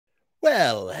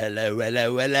Well, hello,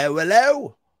 hello, hello,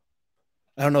 hello.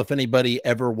 I don't know if anybody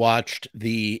ever watched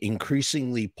the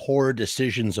increasingly poor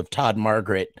decisions of Todd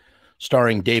Margaret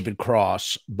starring David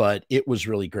Cross, but it was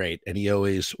really great. And he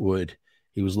always would,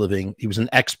 he was an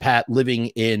expat living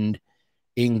in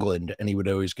England, and he would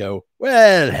always go,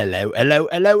 well, hello, hello,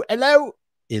 hello, hello,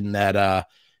 in that, I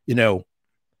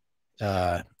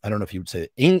don't know if you would say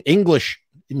English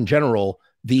in general,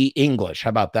 the English. How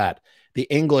about that? The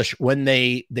English, when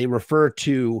they refer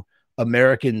to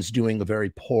Americans doing a very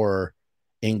poor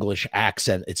English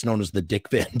accent, it's known as the Dick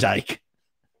Van Dyke.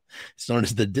 It's known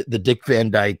as the Dick Van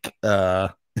Dyke. Hello,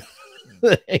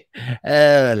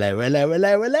 hello,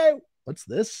 hello, hello. What's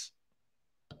this?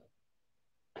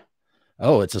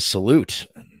 Oh, it's a salute.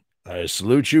 I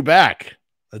salute you back.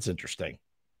 That's interesting.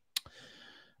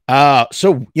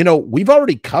 So we've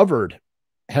already covered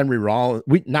Henry Rollins.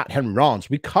 Not Henry Rollins.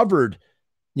 We covered,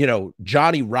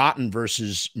 Johnny Rotten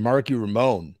versus Marky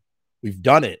Ramone. We've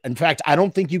done it. In fact, I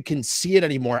don't think you can see it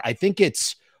anymore. I think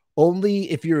it's only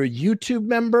if you're a YouTube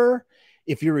member.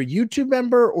 If you're a YouTube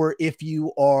member or if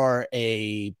you are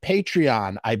a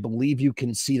Patreon, I believe you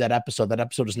can see that episode. That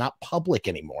episode is not public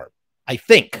anymore. I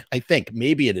think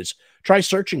maybe it is. Try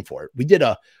searching for it. We did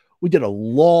a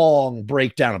long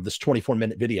breakdown of this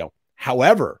 24-minute video.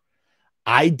 However,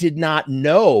 I did not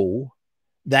know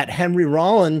that Henry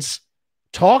Rollins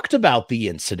talked about the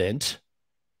incident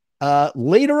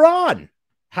later on.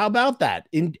 How about that?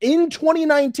 In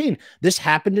 2019, this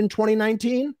happened in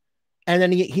 2019. And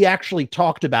then he actually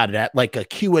talked about it at like a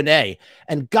Q&A,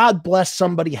 and God bless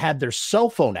somebody had their cell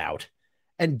phone out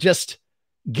and just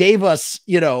gave us,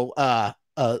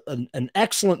 an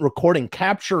excellent recording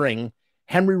capturing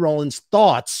Henry Rollins'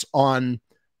 thoughts on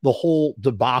the whole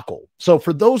debacle. So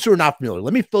for those who are not familiar,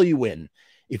 let me fill you in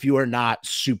if you are not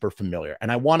super familiar. And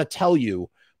I want to tell you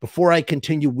before I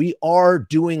continue, we are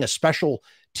doing a special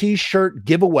t-shirt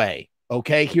giveaway.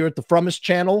 Okay. Here at the Frumess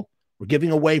channel, we're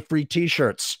giving away free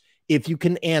t-shirts if you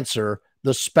can answer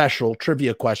the special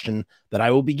trivia question that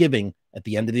I will be giving at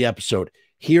the end of the episode.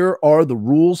 Here are the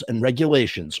rules and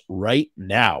regulations right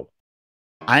now.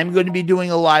 I'm going to be doing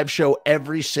a live show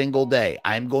every single day.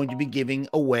 I'm going to be giving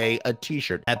away a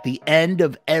t-shirt. At the end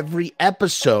of every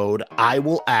episode, I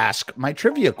will ask my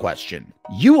trivia question.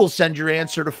 You will send your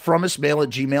answer to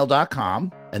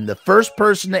FrumessMAIL@gmail.com, and the first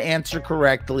person to answer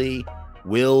correctly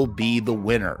will be the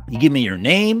winner. You give me your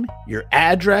name, your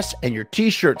address, and your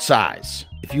t-shirt size.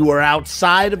 If you are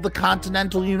outside of the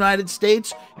continental United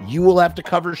States, you will have to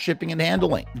cover shipping and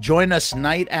handling. Join us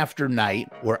night after night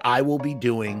where I will be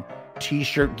doing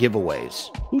t-shirt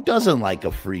giveaways. Who doesn't like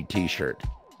a free t-shirt?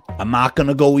 I'm not going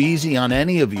to go easy on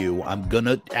any of you. I'm going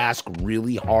to ask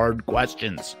really hard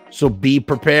questions. So be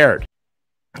prepared.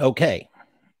 Okay.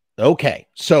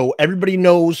 So everybody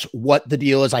knows what the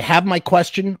deal is. I have my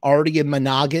question already in my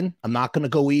noggin. I'm not going to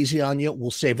go easy on you.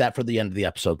 We'll save that for the end of the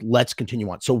episode. Let's continue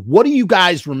on. So what do you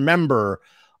guys remember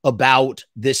about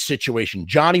this situation?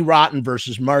 Johnny Rotten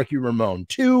versus Marky Ramone.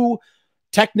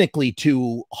 Technically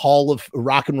two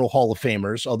Rock and Roll Hall of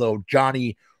Famers, although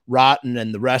Johnny Rotten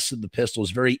and the rest of the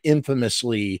Pistols very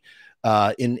infamously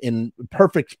in a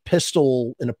perfect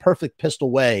pistol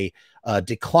way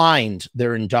declined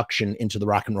their induction into the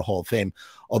Rock and Roll Hall of Fame,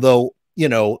 although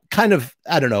kind of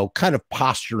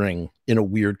posturing in a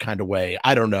weird kind of way.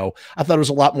 I don't know. I thought it was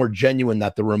a lot more genuine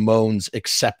that the Ramones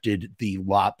accepted the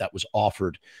lot that was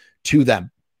offered to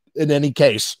them. In any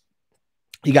case,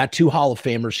 you got two Hall of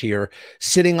Famers here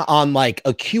sitting on like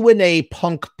a Q&A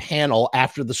punk panel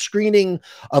after the screening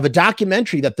of a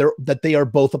documentary that they are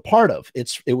both a part of.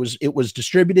 It was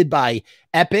distributed by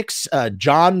Epix.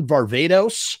 John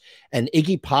Varvatos and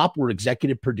Iggy Pop were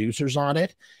executive producers on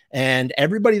it, and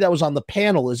everybody that was on the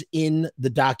panel is in the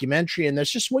documentary. And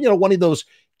there's just one of those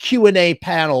Q&A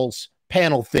panel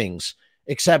things,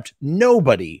 except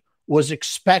nobody was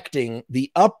expecting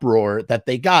the uproar that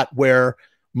they got, where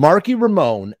Marky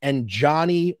Ramone and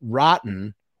Johnny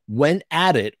Rotten went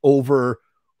at it over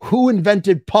who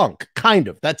invented punk. Kind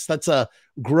of. That's a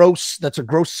gross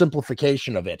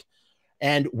simplification of it.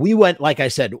 And we went, like I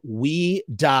said, we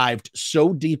dived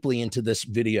so deeply into this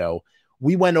video.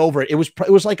 We went over it. It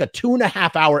was like a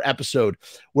 2.5 hour episode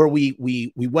where we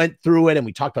went through it and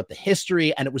we talked about the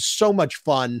history, and it was so much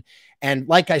fun. And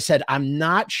like I said, I'm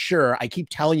not sure. I keep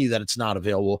telling you that it's not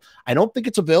available. I don't think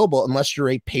it's available unless you're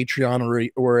a Patreon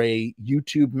or a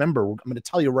YouTube member. I'm going to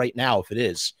tell you right now if it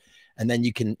is, and then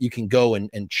you can go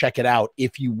and check it out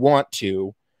if you want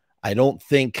to. I don't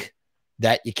think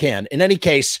that you can. In any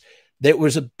case, there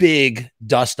was a big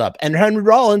dust up, and Henry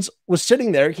Rollins was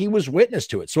sitting there. He was witness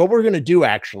to it. So what we're going to do,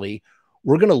 actually,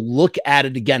 we're going to look at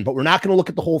it again, but we're not going to look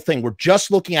at the whole thing. We're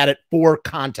just looking at it for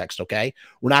context, okay?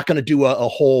 We're not going to do a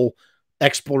whole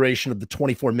exploration of the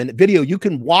 24-minute video. You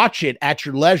can watch it at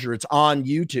your leisure. It's on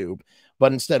YouTube.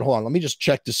 But instead, hold on, let me just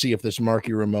check to see if this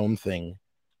Marky Ramone thing,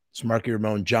 this Marky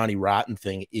Ramone Johnny Rotten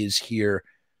thing is here.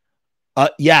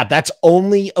 Yeah, that's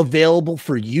only available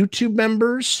for YouTube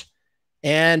members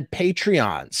and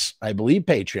Patreons. I believe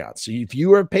Patreons. So if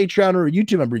you are a Patreon or a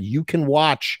YouTube member, you can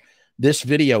watch this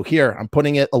video here. I'm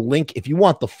putting it a link. If you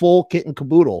want the full kit and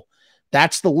caboodle,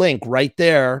 that's the link right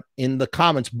there in the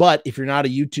comments. But if you're not a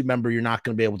YouTube member, you're not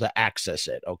going to be able to access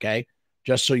it. Okay.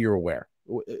 Just so you're aware,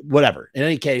 whatever. In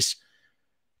any case,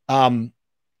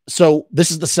 so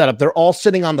this is the setup. They're all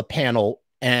sitting on the panel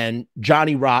and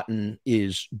Johnny Rotten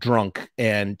is drunk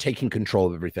and taking control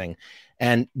of everything.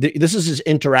 And this is his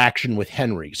interaction with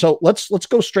Henry. So let's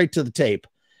go straight to the tape.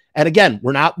 And again,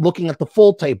 we're not looking at the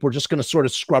full tape. We're just going to sort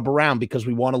of scrub around because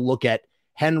we want to look at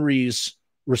Henry's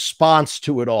response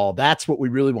to it all. That's what we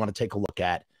really want to take a look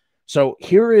at. So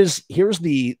here's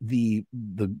the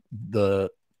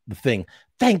thing.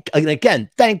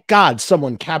 Thank God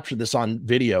someone captured this on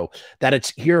video, that it's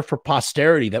here for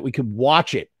posterity, that we could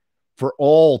watch it for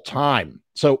all time.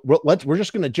 So we're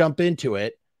just going to jump into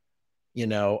it. You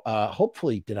know,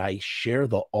 hopefully, did I share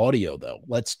the audio though?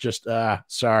 Let's just,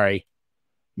 sorry,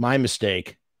 my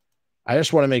mistake. I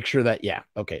just want to make sure that, yeah,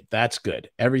 okay, that's good.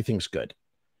 Everything's good.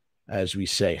 As we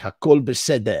say, Hakol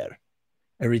Beseder.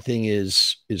 Everything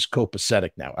is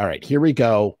copacetic now. All right, here we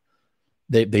go.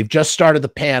 They've just started the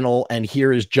panel, and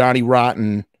here is Johnny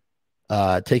Rotten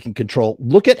taking control.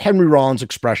 Look at Henry Rollins'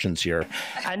 expressions here.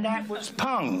 And that was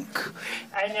punk.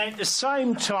 And at the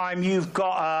same time, you've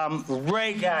got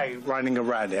reggae running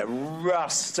around there,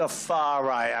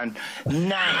 Rastafari and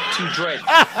Natty Dread.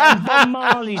 And Bob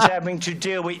Marley's having to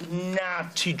deal with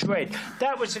Natty Dread.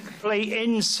 That was a complete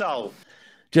insult.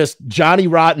 Just Johnny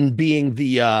Rotten being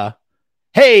the,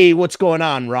 hey, what's going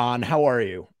on, Ron? How are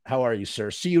you? How are you,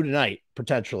 sir? See you tonight,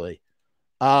 potentially.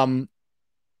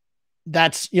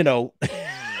 That's, you know,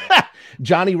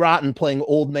 Johnny Rotten playing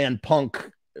old man punk,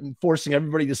 forcing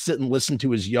everybody to sit and listen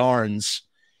to his yarns.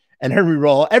 And Henry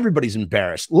Roll, everybody's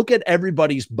embarrassed. Look at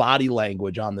everybody's body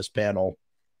language on this panel.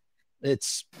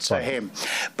 It's to him,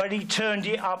 but he turned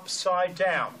it upside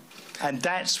down. And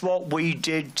that's what we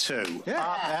did too.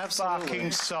 Yeah, absolutely.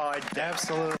 Fucking side down.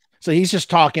 Absolutely. So he's just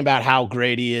talking about how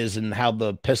great he is and how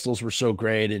the Pistols were so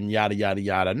great and yada, yada,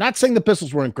 yada. Not saying the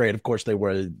Pistols weren't great. Of course they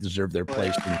were. They deserved their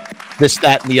place. And this,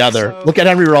 that, and the other. So, look at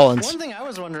Henry Rollins. One thing I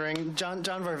was wondering, John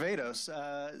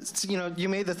Varvatos, you know, you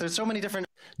made that there's so many different.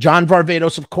 John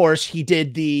Varvatos, of course, he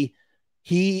did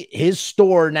his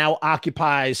store now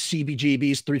occupies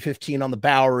CBGB's 315 on the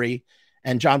Bowery.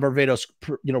 And John Varvatos,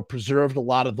 you know, preserved a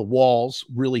lot of the walls.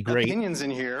 Really great. Opinions in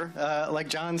here, like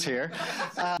John's here.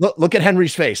 Look at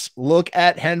Henry's face. Look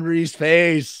at Henry's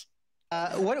face.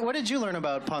 What did you learn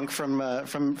about punk from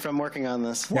working on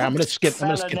this? Yeah, I'm gonna skip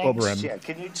over him. You.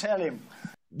 Can you tell him?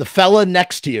 The fella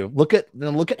next to you. Look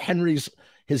at Henry's.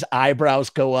 His eyebrows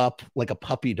go up like a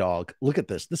puppy dog. Look at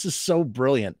this. This is so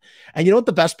brilliant. And you know what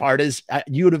the best part is?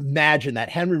 You would imagine that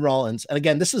Henry Rollins, and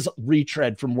again, this is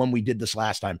retread from when we did this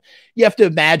last time. You have to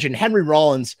imagine Henry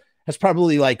Rollins has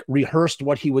probably like rehearsed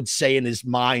what he would say in his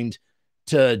mind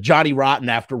to Johnny Rotten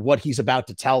after what he's about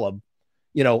to tell him,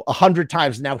 you know, 100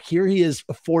 times. Now here he is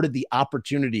afforded the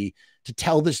opportunity to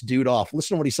tell this dude off.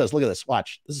 Listen to what he says. Look at this.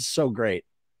 Watch. This is so great.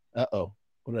 Uh-oh.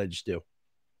 What did I just do?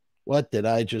 What did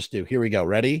I just do? Here we go.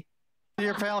 Ready?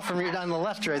 Your pal from on the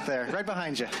left right there, right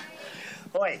behind you.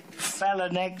 Oi, fella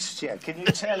next to you. Can you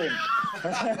tell him?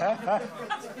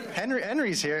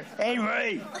 Henry's here.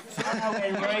 Henry. Hello,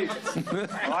 Henry.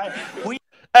 Right.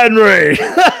 Henry.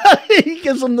 He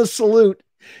gives them the salute.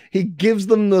 He gives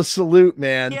them the salute,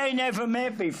 man. You ain't never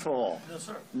met before. No,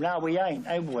 sir. No, we ain't,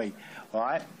 have we? All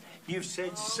right. You've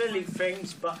said silly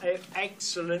things, but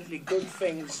excellently good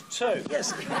things too.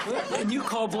 Yes, and you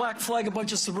call Black Flag a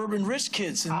bunch of suburban rich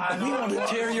kids, and we want to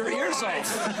tear your ears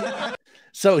off.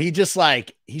 So he just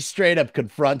he straight up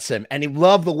confronts him, and he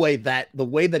loved the way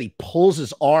that he pulls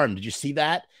his arm. Did you see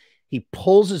that? He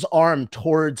pulls his arm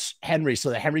towards Henry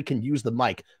so that Henry can use the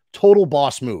mic. Total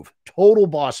boss move. Total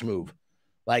boss move.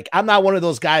 Like, I'm not one of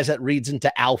those guys that reads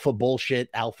into alpha bullshit,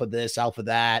 alpha this, alpha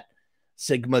that.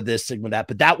 Sigma this, Sigma that,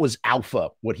 but that was alpha,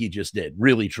 what he just did.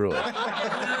 Really, truly.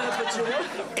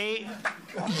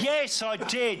 Yes, I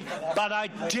did, but I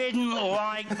didn't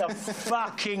like the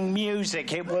fucking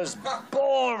music. It was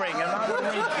boring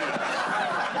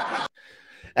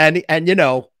and And you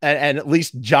know, and at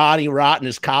least Johnny Rotten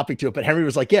is copying to it, but Henry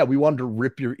was like, yeah, we wanted to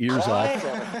rip your ears off.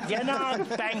 You know,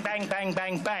 bang, bang, bang,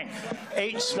 bang, bang.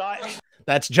 It's like...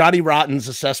 That's Johnny Rotten's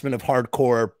assessment of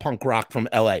hardcore punk rock from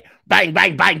LA. Bang,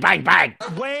 bang, bang, bang, bang.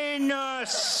 When the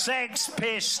Sex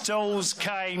Pistols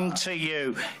came to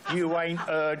you, you ain't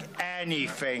heard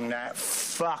anything that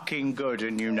fucking good,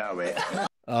 and you know it.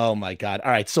 Oh my God.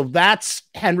 All right. So that's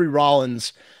Henry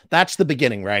Rollins. That's the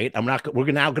beginning, right?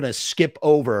 We're now going to skip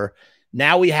over.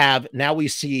 Now we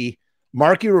see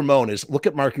Marky Ramone look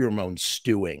at Marky Ramone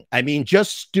stewing. I mean,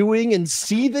 just stewing and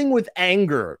seething with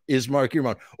anger is Marky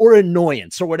Ramone, or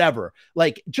annoyance or whatever.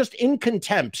 Like, just in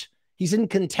contempt. He's in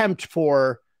contempt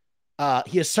for,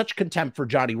 he has such contempt for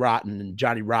Johnny Rotten, and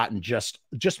Johnny Rotten just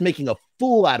making a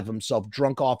fool out of himself,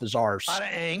 drunk off his arse. A lot of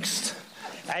angst.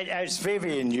 As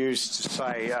Vivian used to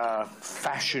say,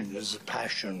 fashion is a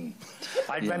passion.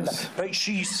 I remember, but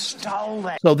she stole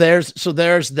that. So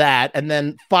there's that. And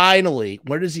then finally,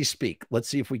 where does he speak? Let's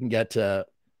see if we can get to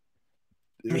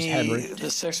Henry. The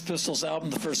Sex Pistols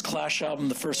album, the first Clash album,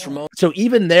 the first Ramones. So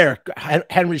even there,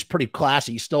 Henry's pretty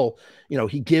classy. Still,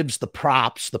 he gives the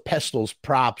props, the Pistols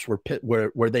props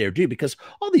where they are due, because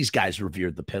all these guys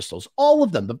revered the Pistols. All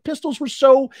of them. The Pistols were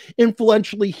so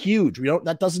influentially huge.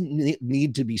 That doesn't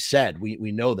need to be said.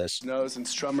 We know this. Nose and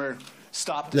Strummer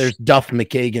stopped. There's Duff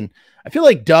McKagan. I feel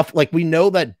like Duff, we know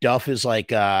that Duff is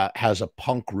has a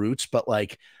punk roots, but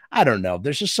I don't know.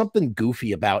 There's just something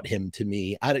goofy about him to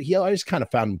me. He always kind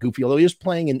of found him goofy, although he is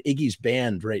playing in Iggy's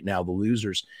band right now, the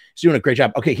Losers. He's doing a great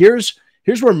job. Okay, here's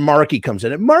where Marky comes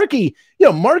in. And Marky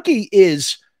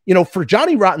is, for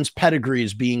Johnny Rotten's pedigree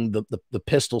as being the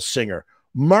Pistol singer,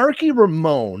 Marky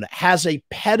Ramone has a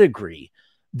pedigree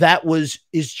that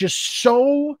is just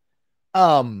so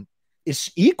is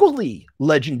equally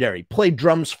legendary. Played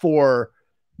drums for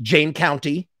Wayne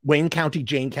County,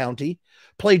 Jane County.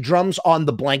 Played drums on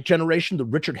the Blank Generation, the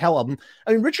Richard Hell album.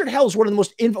 I mean, Richard Hell is one of the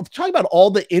most, talking about all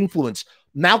the influence,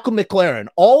 Malcolm McLaren,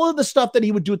 all of the stuff that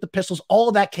he would do with the Pistols, all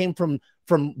of that came from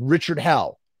Richard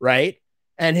Hell, right?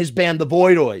 And his band, the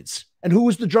Voidoids. And who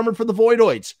was the drummer for the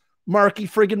Voidoids? Marky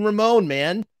friggin' Ramone,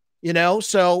 man.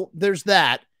 So there's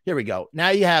that. Here we go. Now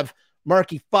you have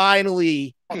Marky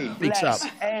finally speaks up.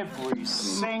 Every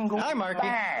single Hi, Marky.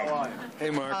 bag.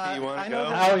 Hey, Marky, you want to go?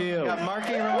 How are you? Got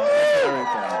Marky Ramone.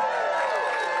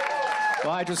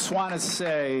 Well, I just want to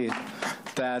say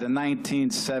that in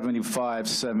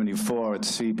 1975-74 at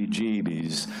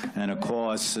CBGB's, and of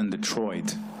course in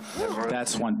Detroit,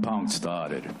 that's when punk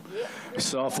started.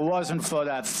 So if it wasn't for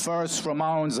that first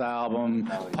Ramones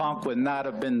album, punk would not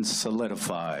have been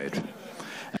solidified.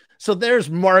 So there's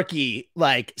Marky,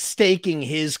 staking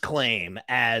his claim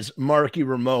as Marky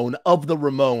Ramone of the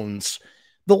Ramones.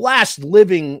 The last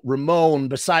living Ramone,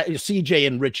 besides CJ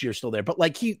and Richie, are still there, but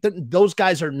those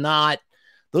guys are not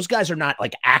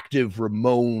active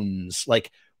Ramones.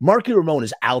 Marky Ramone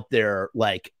is out there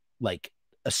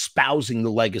espousing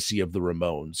the legacy of the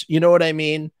Ramones. You know what I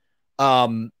mean?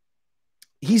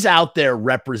 He's out there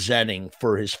representing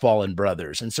for his fallen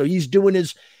brothers, and so he's doing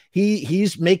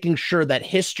he's making sure that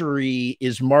history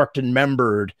is marked and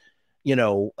remembered,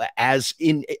 as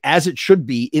it should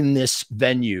be in this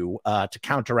venue, to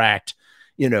counteract,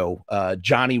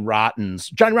 Johnny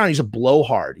Rotten's he's a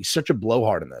blowhard. He's such a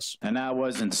blowhard in this. And that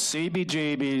was in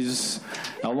CBGB's,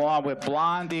 along with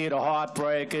Blondie, the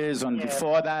Heartbreakers, and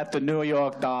before that, the New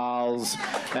York Dolls.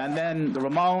 And then the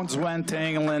Ramones went to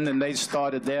England, and they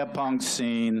started their punk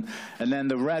scene. And then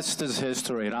the rest is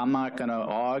history. And I'm not going to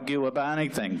argue about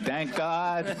anything. Thank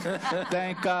God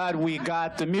we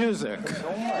got the music.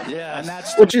 Yeah, and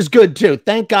that's which is good, too.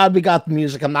 Thank God we got the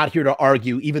music. I'm not here to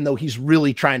argue, even though he's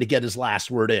really trying to get his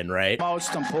last word in, right?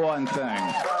 Most important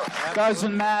thing.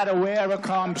 Doesn't matter where it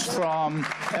comes from,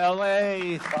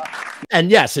 LA. And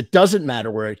yes, it doesn't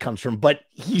matter where it comes from, but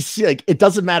it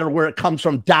doesn't matter where it comes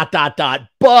from, ...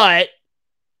 but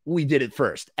we did it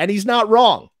first. And he's not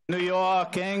wrong. New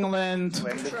York, England,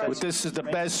 this is the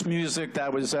best music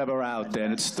that was ever out there,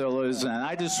 and it still is. And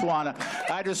I just want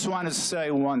to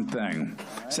say one thing.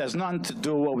 It has nothing to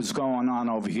do with what was going on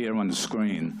over here on the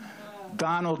screen.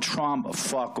 Donald Trump,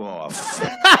 fuck off.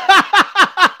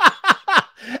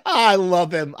 I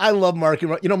love him. I love Marky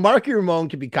Ramone. Marky Ramone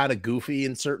can be kind of goofy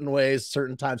in certain ways,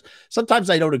 certain times. Sometimes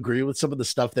I don't agree with some of the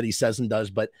stuff that he says and does,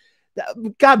 but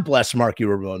God bless Marky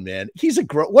Ramone, man. He's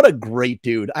what a great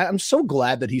dude. I'm so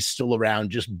glad that he's still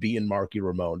around, just being Marky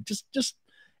Ramone. Just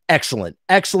excellent,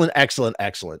 excellent, excellent,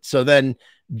 excellent. So then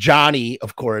Johnny,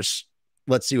 of course,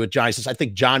 let's see what Johnny says. I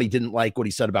think Johnny didn't like what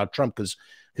he said about Trump because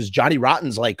Johnny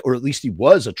Rotten's or at least he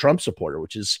was a Trump supporter,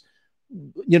 which is,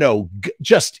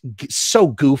 just so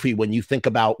goofy when you think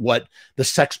about what the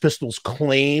Sex Pistols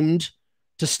claimed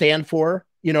to stand for.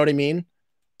 You know what I mean?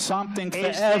 something for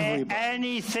Is there everybody.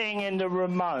 anything in the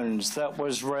Ramones that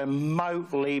was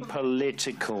remotely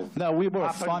political? No, we were a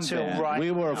Up fun until band. right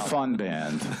We were a now. fun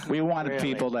band. We wanted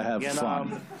Really? people to have You know,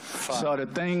 fun. fun. So the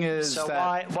thing is So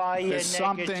that why are you there's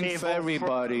something negative for or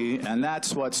everybody, and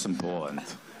that's what's important.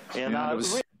 You know,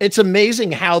 there's- It's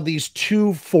amazing how these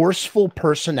two forceful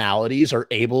personalities are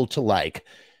able to like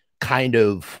kind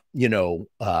of, you know,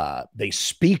 they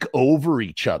speak over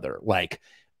each other. Like,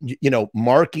 you know,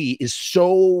 Marky is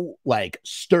so like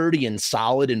sturdy and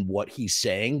solid in what he's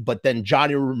saying, but then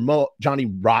Johnny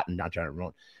Rotten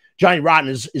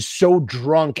is so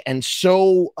drunk and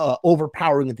so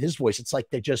overpowering with his voice. It's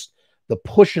like the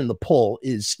push and the pull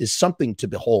is something to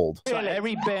behold. So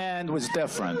every band was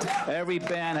different. Every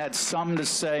band had something to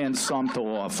say and something to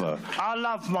offer. I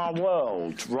love my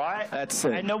world, right? That's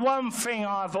it. And the one thing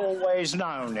I've always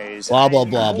known is, Blah, blah,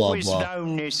 and blah, I've blah, always blah.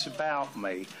 known this about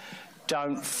me.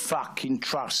 Don't fucking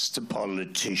trust a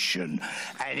politician.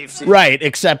 And if Right,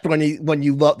 except when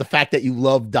you love the fact that you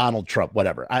love Donald Trump,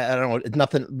 whatever. I don't know. It's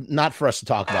nothing, not for us to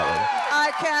talk about later.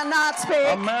 I cannot speak.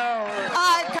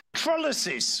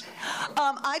 Trellises.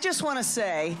 I just want to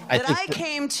say I that think I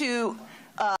came to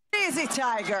Easy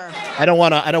Tiger. I don't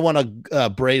want to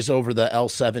braze over the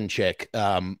L7 chick,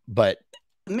 but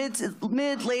Mid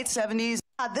late 70s.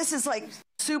 This is like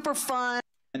super fun.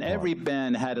 And every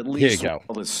band had at Here least you go.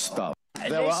 all this stuff.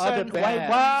 There were other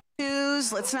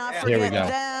bands. Let's not Here we forget go.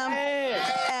 them.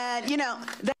 And you know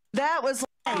that was.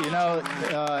 You know,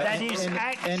 That is in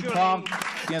actually- punk,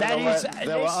 you know, that is-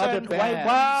 there were other listen, wait,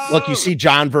 bands. whoa. look, you see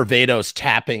John Varvatos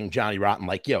tapping Johnny Rotten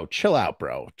like, yo, chill out,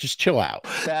 bro. Just chill out.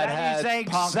 that That had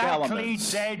is punk exactly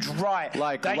elements. dead right.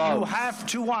 Like that love. you have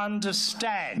to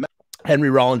understand.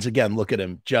 Henry Rollins again, look at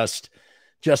him. Just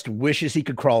wishes he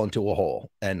could crawl into a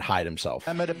hole and hide himself.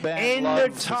 Remember the band In Love, the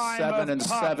the time 7 of and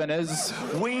punk, 7 is?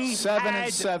 We 7 had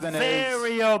and 7 is.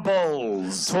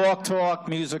 variables. Talk,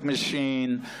 Music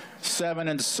Machine. 7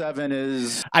 and 7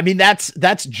 is. I mean, that's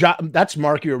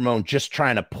Marky Ramone just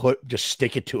trying to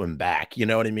stick it to him back. You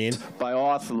know what I mean? By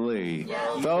Arthur Lee.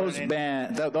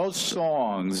 Those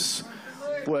songs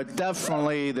were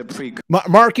definitely the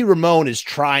Marky Ramone is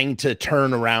trying to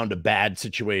turn around a bad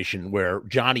situation where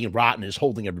Johnny Rotten is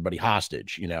holding everybody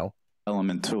hostage, you know?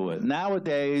 element to it.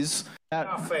 Nowadays,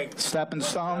 stepping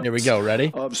stone. Here we go.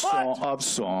 Ready? Of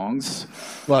songs.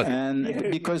 Look.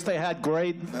 And because they had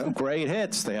great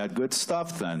hits, they had good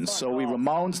stuff then. So we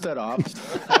Ramones it up,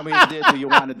 and we did Do You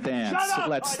Want to Dance?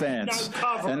 Let's Dance.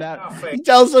 And that He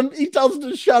tells him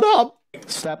to shut up.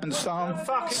 Stepping Stone.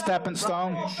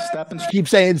 Keep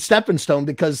saying Stepping Stone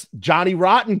because Johnny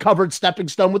Rotten covered Stepping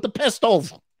Stone with the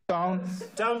Pistols. Don't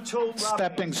talk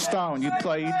Stepping Stone. You did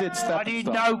I Stepping need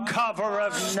Stone. no cover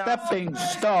of Stepping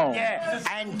Stone. Yeah,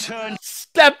 and turn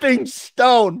Stepping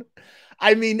Stone.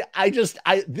 I mean,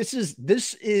 this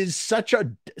is such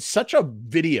a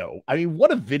video. I mean,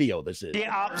 what a video this is. it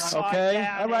upside Okay,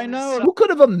 down. all right, no. Who could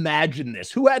have imagined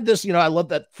this? Who had this? You know, I love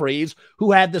that phrase.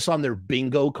 Who had this on their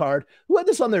bingo card? Who had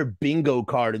this on their bingo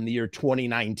card in the year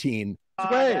 2019?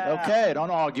 Great. Okay,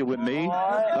 don't argue with me.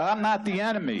 I'm not the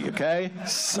enemy. Okay.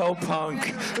 So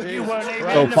punk. You weren't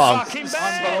even So in the punk. fucking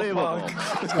band. Unbelievable.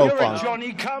 So You're punk. a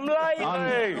Johnny Come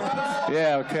Lately.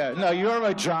 Yeah. Okay. No, you're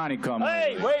a Johnny come.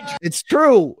 Hey, wait. It's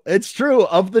true. It's true.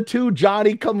 Of the two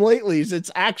Johnny Come Latelys,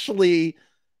 it's actually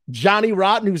Johnny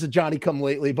Rotten who's a Johnny Come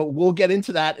Lately, but we'll get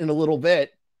into that in a little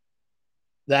bit.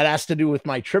 That has to do with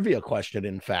my trivia question,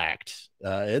 in fact.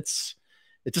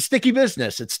 It's a sticky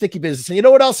business. It's sticky business. And you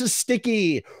know what else is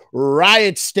sticky?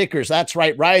 Riot Stickers. That's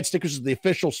right. Riot Stickers is the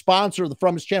official sponsor of the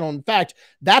Frumess channel. In fact,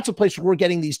 that's a place where we're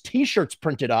getting these t-shirts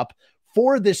printed up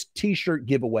for this t-shirt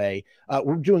giveaway.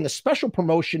 We're doing a special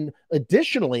promotion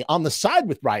additionally on the side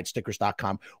with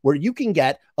riotstickers.com where you can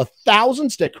get 1,000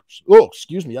 stickers. Oh,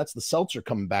 excuse me. That's the seltzer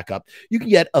coming back up. You can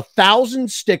get 1,000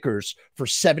 stickers for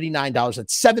 $79.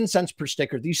 That's 7 cents per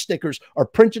sticker. These stickers are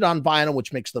printed on vinyl,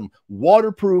 which makes them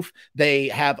waterproof. They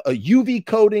have a UV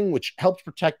coating, which helps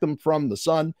protect them from the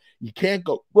sun. You can't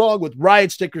go wrong with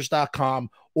riotstickers.com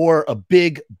or a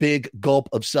big gulp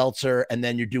of seltzer, and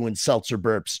then you're doing seltzer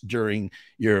burps during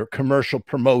your commercial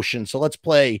promotion. So let's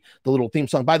play the little theme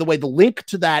song. By the way, the link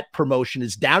to that promotion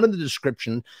is down in the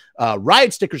description,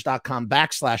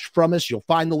 riotstickers.com/Frumess. You'll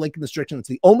find the link in the description. It's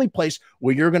the only place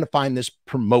where you're going to find this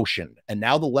promotion. And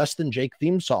now the Less Than Jake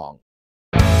theme song.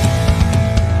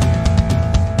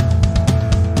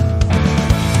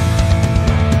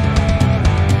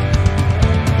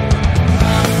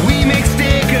 We make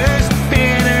stickers,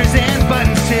 banners, and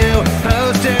buttons too.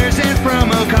 Posters and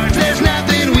promo cards. There's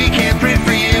nothing we can't print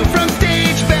for you. From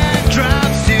stage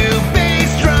backdrops to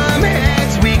bass drum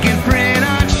heads. We can print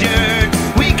on shirts.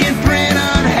 We can print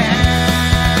on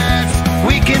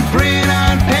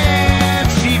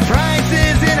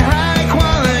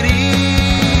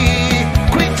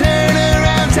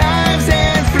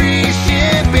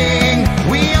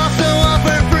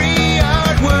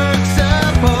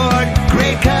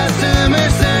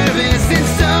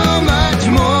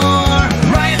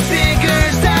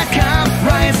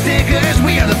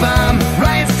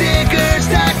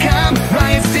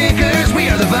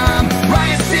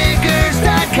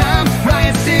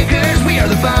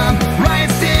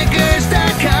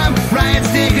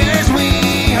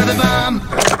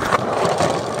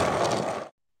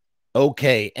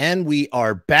Okay, and we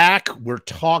are back. We're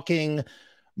talking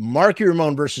Marky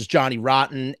Ramone versus Johnny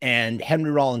Rotten and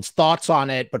Henry Rollins' thoughts on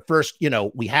it. But first, you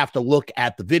know, we have to look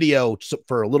at the video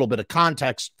for a little bit of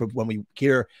context for when we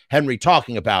hear Henry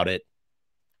talking about it.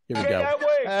 Here we go.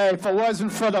 Hey, if it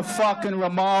wasn't for the fucking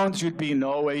Ramones, you'd be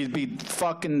nowhere. You'd be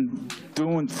fucking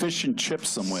doing fish and chips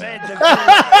somewhere.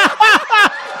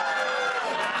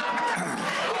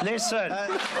 Listen,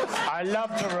 I love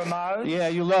the Ramones. Yeah,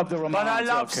 you love the Ramones. But I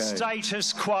love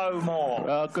status quo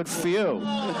more. Good for you.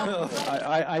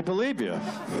 I believe you.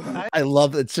 I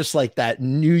love it's just like that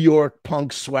New York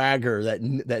punk swagger,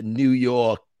 that New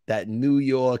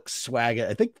York swagger.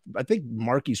 I think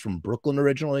Marky's from Brooklyn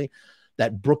originally.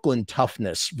 That Brooklyn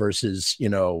toughness versus, you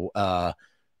know,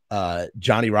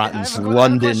 Johnny Rotten's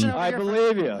London. I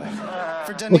believe you.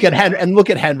 Look at Henry, and look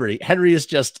at Henry. Henry is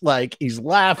just like, he's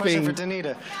laughing. Question for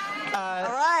Danita. All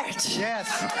right.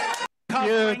 Yes.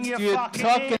 You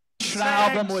took an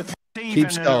album with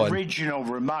Keeps even going. An original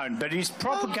Ramone, but he's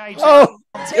propagating. Oh,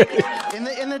 In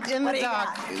the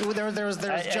doc, there was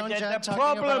Joan Jett the talking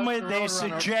problem about with this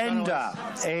agenda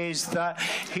is that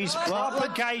he's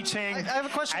propagating, I have a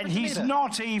question and for he's Danita.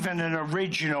 not even an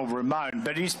original Ramone,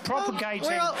 but he's propagating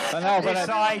I know, this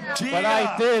idea. but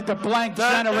I did the Blank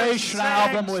that Generation the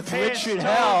album with Sex Richard Pistols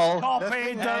Hell,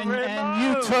 copied the and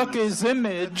you Ramones. took his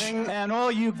image, and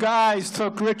all you guys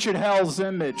took Richard Hell's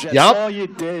image. That's Yep. all you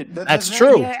did. that's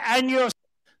true. Yeah, and you're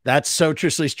That's so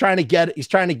true. So he's trying to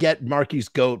get Marky's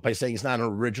goat by saying he's not an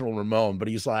original Ramone, but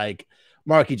he's like,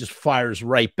 Marky just fires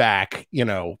right back, you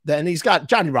know. Then he's got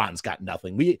Johnny Rotten's got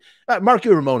nothing. Marky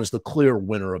Ramone is the clear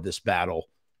winner of this battle.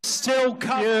 still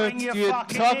covering your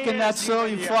fucking talking. ears, That's all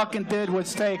you idiot. fucking did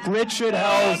was take Richard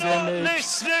Hell's not image.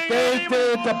 listening They anymore.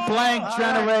 did the Blank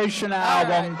Generation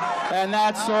album, and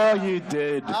that's all you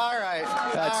did. All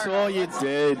right. That's all you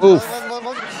did. Oof.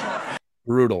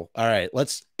 Brutal. All right,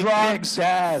 let's Drug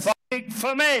jazz.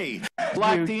 For me,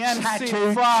 Like the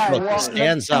MC5. look. He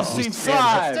stands up. He stands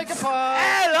up. Take a pause.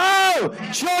 hello,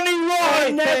 Johnny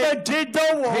Rotten never did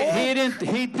the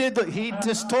walk. He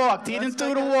just talked. He didn't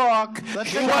do the walk. He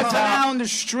take was a down the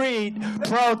street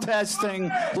protesting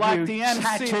like the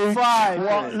MC5.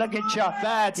 What? did. Look at you.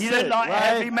 That's You look it, like right?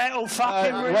 heavy metal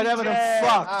fucking whatever the reject.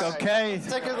 fuck, okay?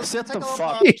 Sit the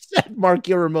fuck He said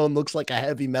Marky Ramone looks like a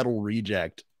heavy metal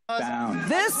reject. down.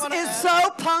 This is so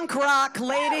punk rock,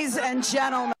 ladies and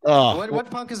gentlemen. Oh, What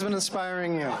punk has been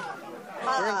inspiring you?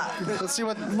 Let's see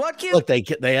what. What gives look, they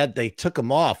took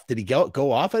him off. Did he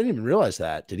go off? I didn't even realize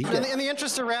that. Did he? In the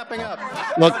interest of wrapping up,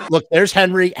 Look, there's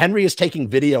Henry. Henry is taking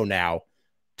video now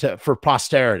for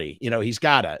posterity. You know, he's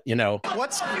got it. You know,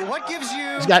 what gives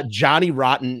you? he's got Johnny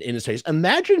Rotten in his face.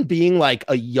 Imagine being like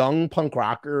a young punk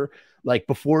rocker, like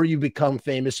before you become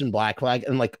famous in Black Flag,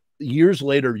 and like years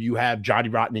later you have Johnny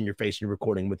Rotten in your face and you're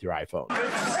recording with your iPhone.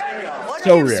 what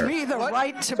So gives rare. me the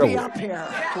right to So be rare. up here?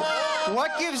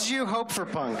 What gives you hope for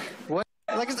punk? What?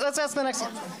 Let's ask the next.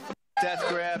 Death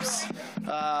grips.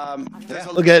 There's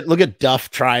a, Look at Duff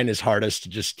trying his hardest to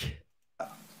just.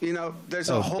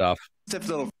 there's Oh, a whole Duff. stiff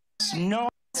little. No,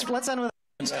 Let's end with.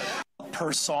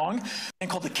 Per song, and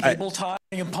called the Cable Tie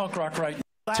in punk rock right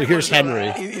now. So here's Henry.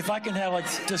 If I can have like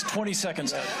just 20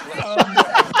 seconds.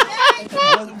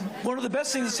 One of the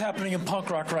best things that's happening in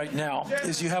punk rock right now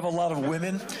is you have a lot of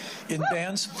women in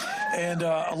bands, and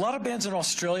a lot of bands in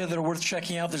Australia that are worth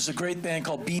checking out. There's a great band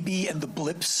called BB and the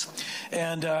Blips,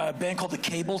 and a band called the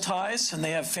Cable Ties, and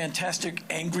they have fantastic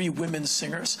angry women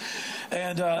singers.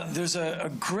 And there's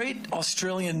a great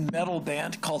Australian metal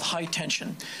band called High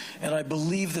Tension, and I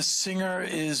believe the singer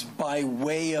is by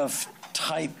way of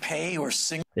Taipei or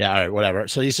Singapore. Yeah, all right, whatever.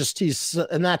 So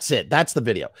and that's it. That's the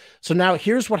video. So now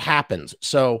here's what happens.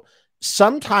 So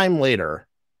sometime later,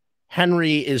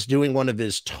 Henry is doing one of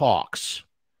his talks.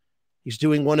 He's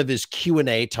doing one of his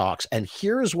Q&A talks, and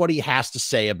here's what he has to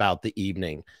say about the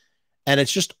evening. And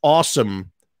it's just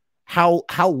awesome how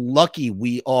lucky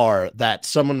we are that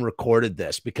someone recorded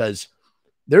this, because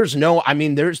there's no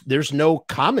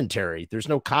commentary. There's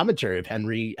no commentary of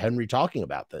Henry talking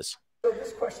about this. So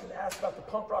this question asked about the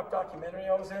punk rock documentary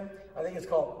I was in. I think it's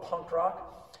called Punk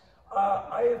Rock.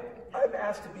 I'm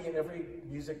asked to be in every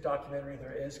music documentary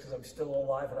there is because I'm still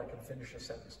alive and I can finish a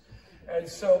sentence. And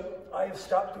so I have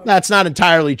stopped doing. That's not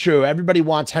entirely true. Everybody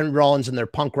wants Henry Rollins in their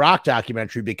punk rock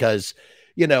documentary because,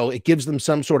 you know, it gives them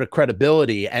some sort of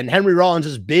credibility. And Henry Rollins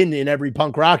has been in every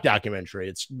punk rock documentary.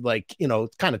 It's like, you know,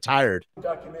 it's kind of tired.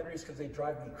 Documentaries because they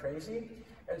drive me crazy.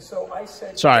 And so I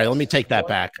said, sorry, let me take that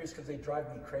back. Because they drive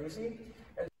me crazy.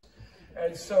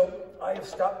 And so I have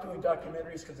stopped doing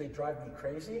documentaries because they drive me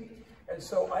crazy. And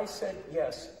so I said,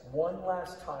 yes, one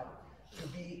last time. to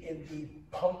be in the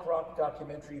punk rock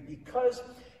documentary because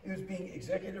it was being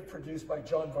executive produced by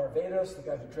John Varvatos, the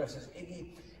guy who dresses Iggy,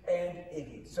 and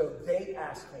Iggy. So they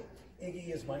asked me.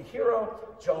 Iggy is my hero.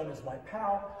 John is my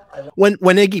pal. When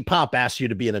Iggy Pop asks you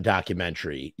to be in a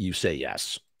documentary, you say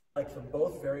yes. I like them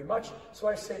both very much. So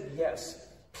I said yes.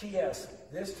 P.S.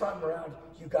 This time around,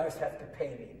 you guys have to pay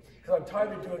me because I'm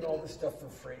tired of doing all this stuff for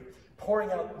free, pouring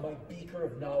out my beaker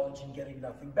of knowledge and getting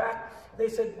nothing back. They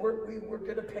said, we're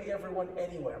going to pay everyone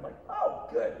anyway. I'm like, oh,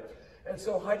 good. And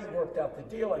so Heidi worked out the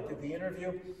deal. I did the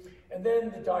interview. And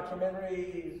then the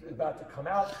documentary is about to come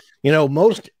out. You know,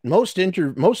 most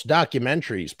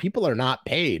documentaries, people are not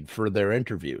paid for their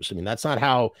interviews. I mean, that's not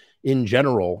how, in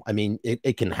general, I mean,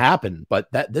 it can happen, but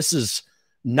this is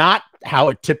not how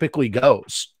it typically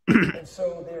goes. And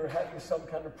so they're having some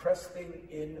kind of press thing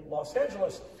in Los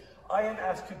Angeles. I am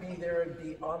asked to be there and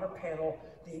be on a panel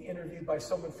being interviewed by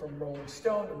someone from Rolling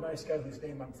Stone, a nice guy whose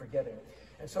name I'm forgetting.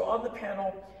 And so on the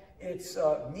panel, it's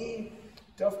me,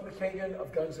 Duff McKagan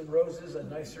of Guns N' Roses, a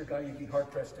nicer guy you'd be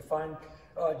hard-pressed to find,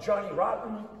 Johnny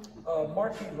Rotten,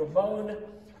 Marky Ramone,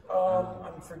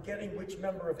 I'm forgetting which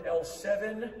member of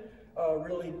L7, a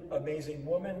really amazing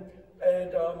woman,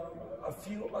 and a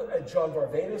few, John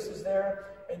Varvatos is there,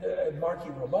 and Marky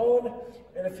Ramone,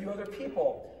 and a few other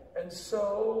people. And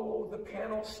so the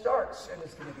panel starts, and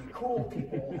it's going to be cool.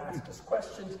 People will ask us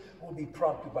questions. We'll be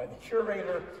prompted by the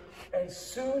curator. And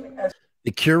soon as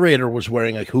the curator was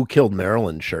wearing a "Who Killed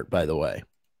Marilyn" shirt, by the way.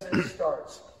 It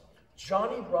starts,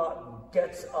 Johnny Rotten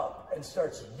gets up and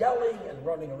starts yelling and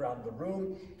running around the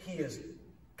room. He is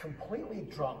completely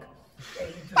drunk, and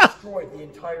he destroyed the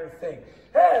entire thing.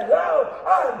 Hello,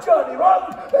 I'm Johnny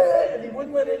Rotten, and he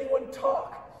wouldn't let anyone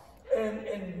talk.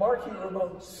 And Marky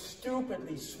Ramone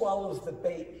stupidly swallows the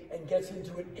bait and gets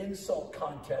into an insult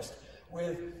contest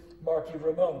with Marky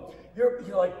Ramone. You're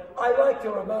like, I like the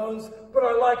Ramones, but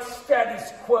I like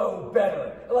status quo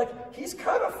better. Like, he's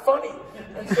kind of funny.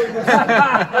 And so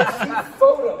I see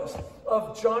photos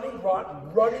of Johnny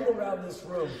Rotten running around this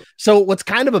room. So what's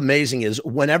kind of amazing is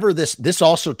whenever this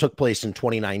also took place in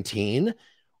 2019,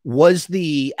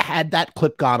 had that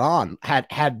clip gone on,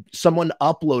 had someone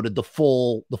uploaded the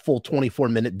full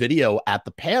 24-minute video at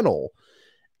the panel,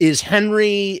 is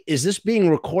this being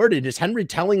recorded? Is Henry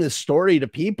telling this story to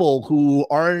people who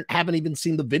haven't even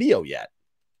seen the video yet?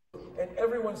 And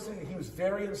everyone's saying he was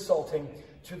very insulting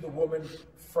to the woman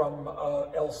from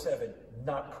L7.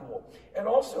 Not cool. And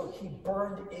also, he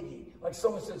burned Iggy. Like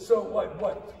someone said, so what?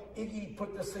 Iggy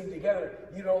put this thing together.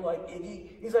 You don't like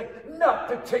Iggy? He's like, not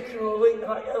particularly. And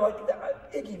I like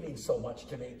that. Iggy means so much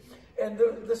to me. And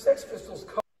the Sex Pistols.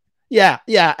 Yeah.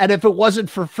 And if it wasn't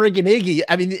for friggin' Iggy,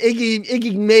 I mean,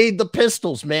 Iggy made the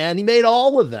Pistols, man. He made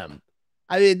all of them.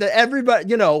 I mean, everybody,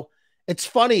 you know, it's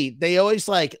funny. They always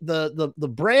like the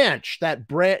branch that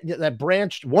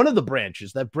branched, one of the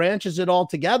branches that branches it all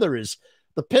together is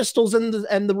the Pistols and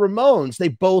the Ramones. They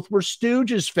both were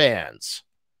Stooges fans.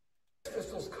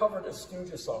 Pistols covered a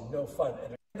Stooges song, No Fun.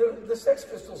 And the Sex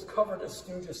Pistols covered a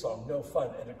Stooges song, No Fun,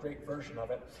 and a great version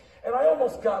of it. And I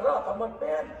almost got up. I'm like,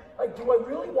 man, do I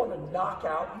really want to knock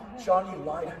out Johnny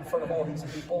live in front of all these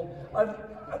people? I'm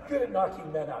good at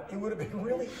knocking men out. It would have been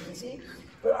really easy,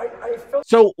 but I felt.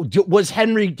 So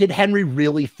did Henry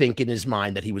really think in his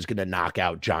mind that he was going to knock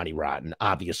out Johnny Rotten?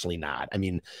 Obviously not. I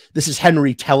mean, this is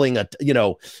Henry telling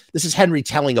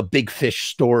a Big Fish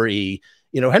story.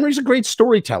 You know, Henry's a great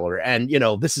storyteller, and, you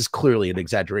know, this is clearly an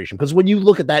exaggeration because when you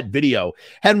look at that video,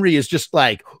 Henry is just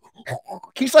like,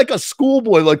 he's like a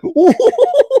schoolboy, like,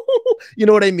 you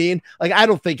know what I mean? Like, I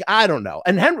don't know.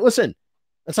 And Henry, listen,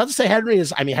 that's not to say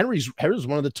Henry's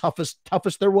one of the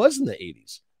toughest there was in the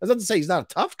 80s. That's not to say he's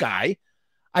not a tough guy.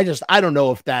 I don't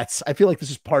know if I feel like this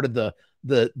is part of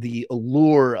the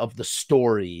allure of the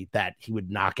story that he would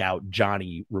knock out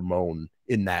Johnny Ramone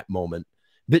in that moment.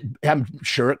 But I'm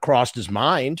sure it crossed his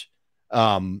mind.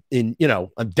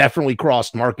 Definitely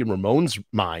crossed Marky Ramone's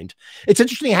mind. It's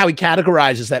interesting how he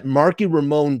categorizes that Marky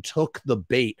Ramone took the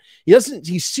bait.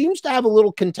 He seems to have a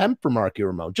little contempt for Marky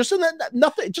Ramone, just in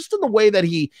the way that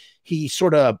he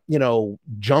sort of,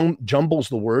 jumbles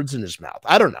the words in his mouth.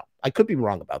 I don't know. I could be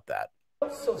wrong about that.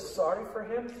 I'm so sorry for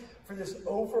him, for this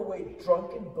overweight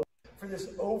drunken,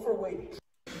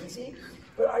 easy.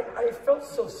 But I felt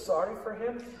so sorry for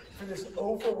him, for this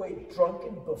overweight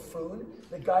drunken buffoon,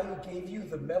 the guy who gave you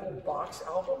the Metal Box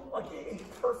album, like a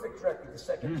perfect record, the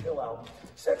Second Kill album.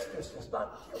 Sex Pistols,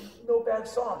 no bad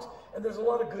songs. And there's a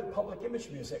lot of good public image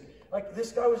music. Like,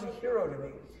 this guy was a hero to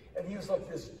me. And he was like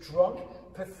this drunk,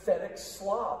 pathetic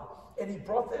slob. And he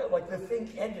brought the thing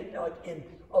ended like in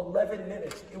 11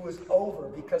 minutes. It was over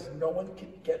because no one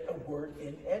could get a word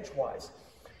in edgewise.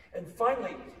 And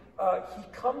finally, he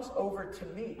comes over to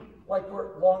me, like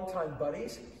we're longtime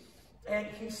buddies, and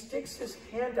he sticks his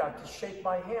hand out to shake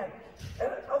my hand.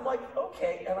 And I'm like,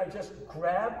 okay. And I just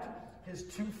grabbed his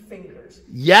 2 fingers.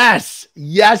 Yes,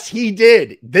 yes, he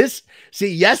did.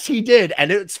 Yes, he did.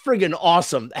 And it's friggin'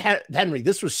 awesome. Henry,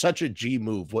 this was such a G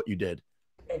move, what you did.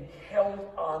 And held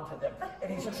on to them.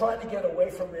 And he's trying to get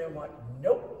away from me. I'm like,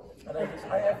 nope. And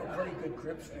I have a pretty good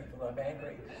grip strength when I'm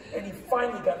angry. And he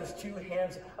finally got his 2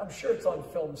 hands. I'm sure it's on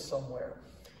film somewhere.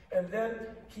 And then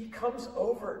he comes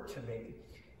over to me.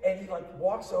 And he like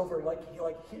walks over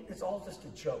it's all just a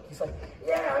joke. He's like,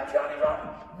 yeah, I'm Johnny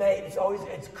Rotten. Mate,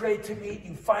 it's great to meet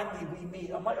you. Finally we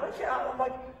meet. I'm like, oh, yeah. I'm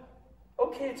like,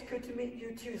 okay, it's good to meet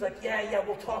you too. He's like, yeah,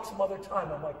 we'll talk some other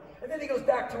time. I'm like, and then he goes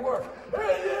back to work.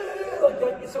 Like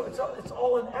that. So it's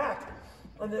all an act.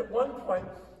 And at one point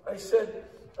I said,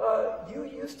 you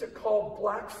used to call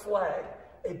Black Flag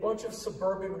a bunch of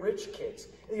suburban rich kids.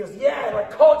 And he goes, yeah, and I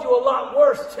called you a lot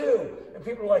worse too. And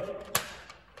people are like,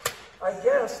 I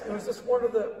guess it was just one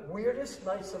of the weirdest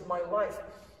nights of my life.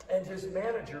 And his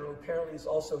manager, who apparently is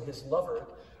also his lover,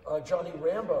 Johnny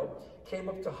Rambo, came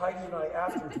up to Heidi and I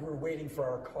afterwards. We were waiting for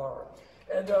our car.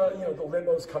 And, the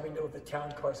limo's coming to, the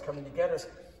town car's coming to get us.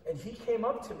 And he came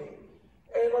up to me.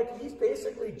 And, he's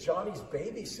basically Johnny's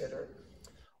babysitter.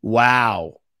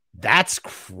 Wow. That's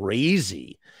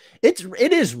crazy.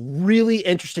 It is really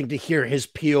interesting to hear his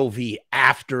POV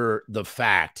after the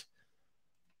fact.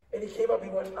 And he came up and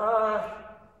he went,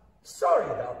 sorry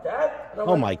about that.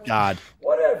 Oh my God.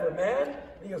 Whatever, man.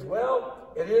 And he goes,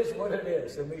 well, it is what it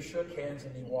is. And we shook hands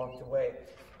and he walked away.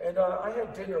 And I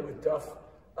had dinner with Duff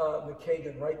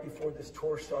McKagan right before this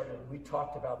tour started. And we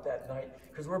talked about that night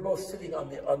because we're both sitting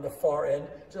on the far end,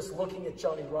 just looking at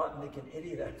Johnny Rotten make an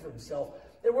idiot out of himself.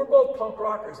 And we're both punk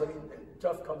rockers. I mean,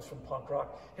 Duff comes from punk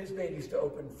rock. His band used to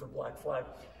open for Black Flag.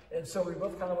 And so we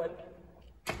both kind of went,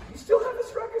 you still have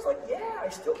his records? Like, yeah, I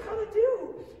still kind of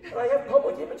do. And I have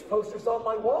public image posters on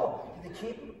my wall. Do you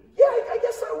keep them? Yeah, I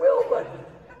guess I will, but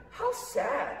how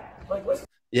sad. Like, listen.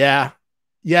 Yeah.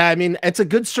 Yeah, I mean, it's a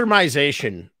good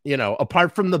surmisation,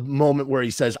 apart from the moment where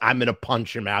he says, I'm going to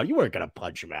punch him out. You weren't going to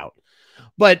punch him out.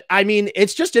 But, I mean,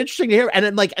 it's just interesting to hear. And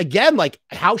then, again,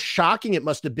 how shocking it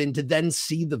must have been to then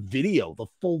see the video, the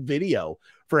full video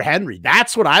for Henry.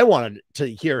 That's what I wanted to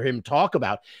hear him talk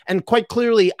about. And quite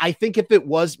clearly, I think if it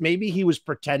was, maybe he was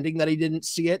pretending that he didn't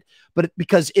see it. But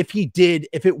because if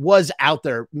it was out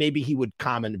there, maybe he would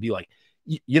comment and be like,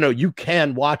 you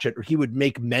can watch it, or he would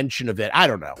make mention of it. I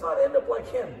don't know. Let's not end up like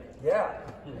him. Yeah.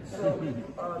 So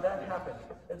that happened.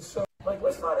 And so,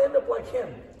 let's not end up like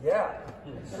him. Yeah.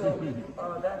 So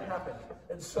that happened.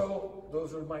 And so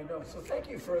those are my notes. So thank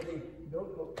you for the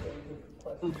notebook.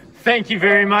 Thank you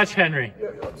very much, Henry. Yeah,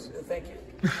 thank you.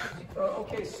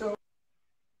 Okay, so.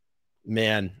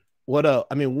 Man, what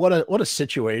a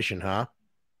situation, huh?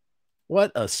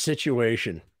 What a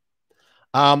situation.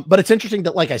 But it's interesting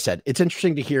that, like I said, it's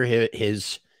interesting to hear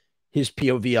his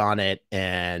POV on it.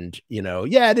 And,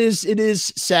 yeah, it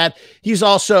is sad. He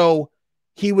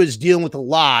was dealing with a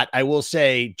lot. I will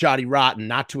say, Johnny Rotten,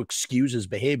 not to excuse his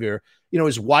behavior,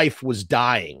 his wife was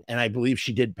dying, and I believe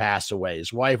she did pass away.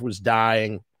 His wife was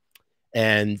dying,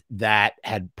 and that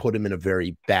had put him in a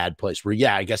very bad place where,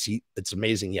 yeah, I guess it's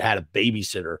amazing. You had a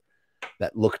babysitter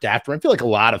that looked after him. I feel like a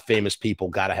lot of famous people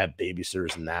got to have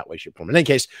babysitters in that way, shape, or form. In any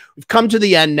case, we've come to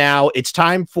the end now. It's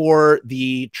time for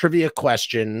the trivia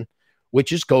question,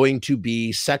 which is going to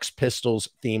be Sex Pistols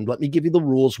themed. Let me give you the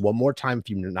rules one more time. If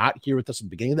you're not here with us at the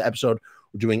beginning of the episode,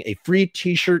 we're doing a free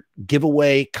t-shirt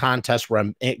giveaway contest where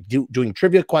I'm doing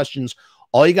trivia questions.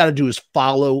 All you got to do is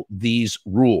follow these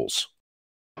rules.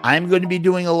 I'm going to be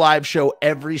doing a live show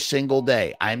every single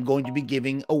day. I'm going to be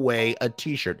giving away a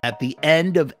t-shirt. At the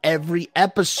end of every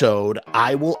episode,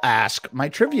 I will ask my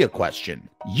trivia question.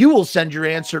 You will send your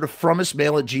answer to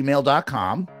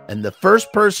FrumessMAIL@gmail.com, and the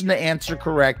first person to answer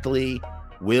correctly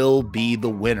will be the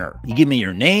winner. You give me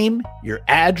your name, your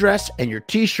address, and your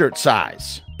t-shirt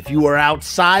size. If you are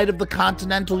outside of the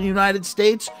continental United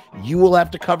States, you will have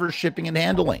to cover shipping and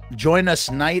handling. Join us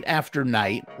night after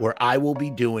night where I will be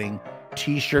doing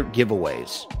t-shirt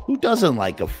giveaways. Who doesn't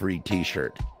like a free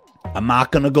t-shirt? I'm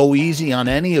not going to go easy on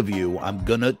any of you. I'm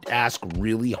going to ask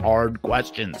really hard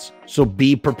questions. So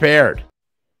be prepared.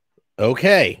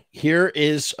 Okay, here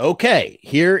is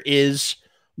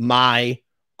my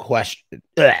question.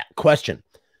 The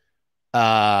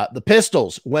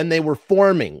Pistols, when they were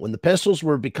forming, when the Pistols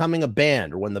were becoming a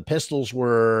band, or when the Pistols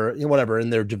were, whatever, in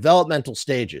their developmental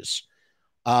stages,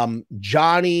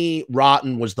 Johnny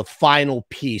Rotten was the final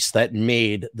piece that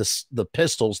made the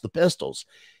Pistols the Pistols.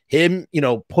 Him,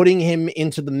 putting him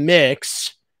into the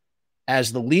mix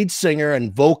as the lead singer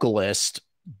and vocalist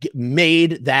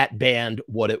made that band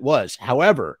what it was.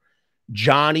 However,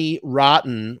 Johnny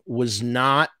Rotten was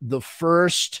not the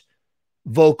first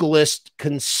vocalist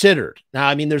considered. Now,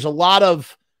 I mean, there's a lot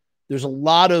of,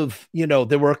 you know,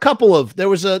 there were a couple of, there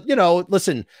was a, you know,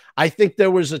 listen, I think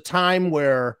there was a time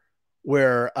where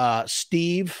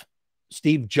Steve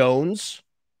Jones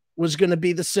was going to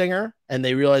be the singer and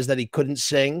they realized that he couldn't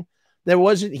sing.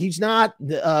 He's not,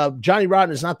 Johnny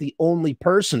Rotten is not the only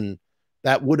person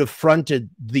that would have fronted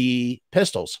the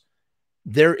Pistols.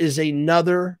 There is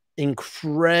another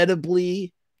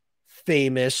incredibly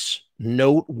famous,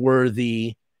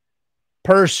 noteworthy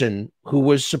person who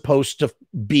was supposed to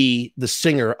be the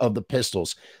singer of the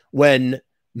Pistols. When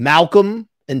Malcolm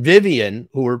and Vivian,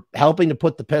 who were helping to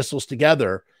put the Pistols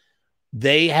together,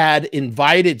 they had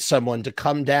invited someone to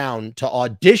come down to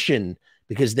audition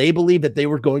because they believed that they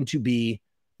were going to be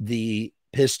the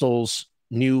Pistols'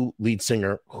 new lead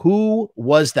singer. Who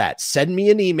was that? Send me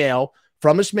an email,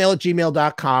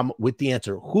 FrumessMAIL@gmail.com, with the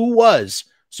answer. Who was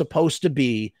supposed to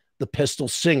be the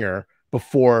Pistols singer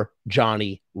before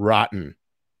Johnny Rotten?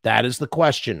 That is the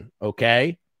question,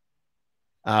 okay?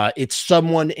 It's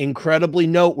someone incredibly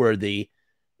noteworthy.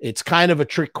 It's kind of a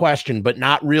trick question, but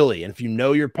not really. And if you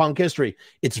know your punk history,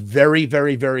 it's very,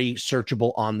 very, very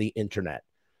searchable on the internet.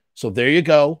 So there you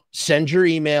go. Send your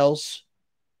emails.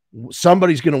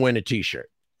 Somebody's going to win a t-shirt.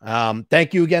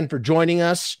 Thank you again for joining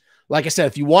us. Like I said,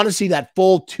 if you want to see that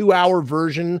full 2-hour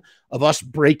version of us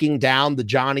breaking down the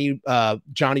Johnny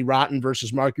Rotten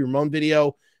versus Marky Ramone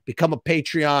video, become a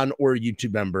Patreon or a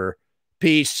YouTube member.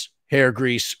 Peace, hair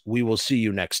grease. We will see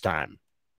you next time.